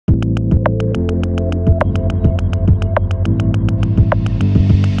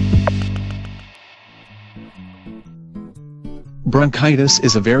Bronchitis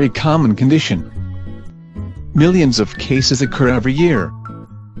is a very common condition. Millions of cases occur every year.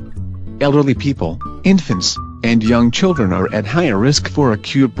 Elderly people, infants, and young children are at higher risk for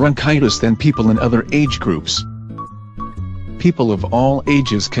acute bronchitis than people in other age groups. People of all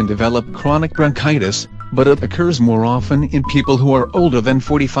ages can develop chronic bronchitis, but it occurs more often in people who are older than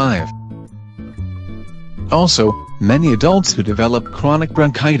 45. Also, many adults who develop chronic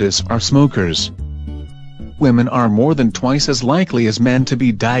bronchitis are smokers. Women are more than twice as likely as men to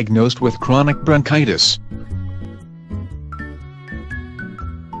be diagnosed with chronic bronchitis.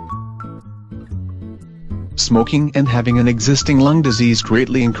 Smoking and having an existing lung disease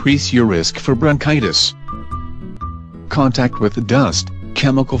greatly increase your risk for bronchitis. Contact with dust,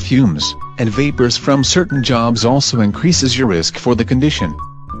 chemical fumes, and vapors from certain jobs also increases your risk for the condition.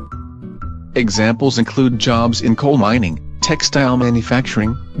 Examples include jobs in coal mining, textile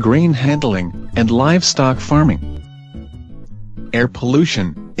manufacturing, grain handling, and livestock farming. Air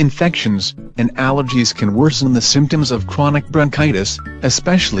pollution, infections, and allergies can worsen the symptoms of chronic bronchitis,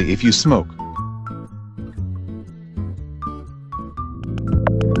 especially if you smoke.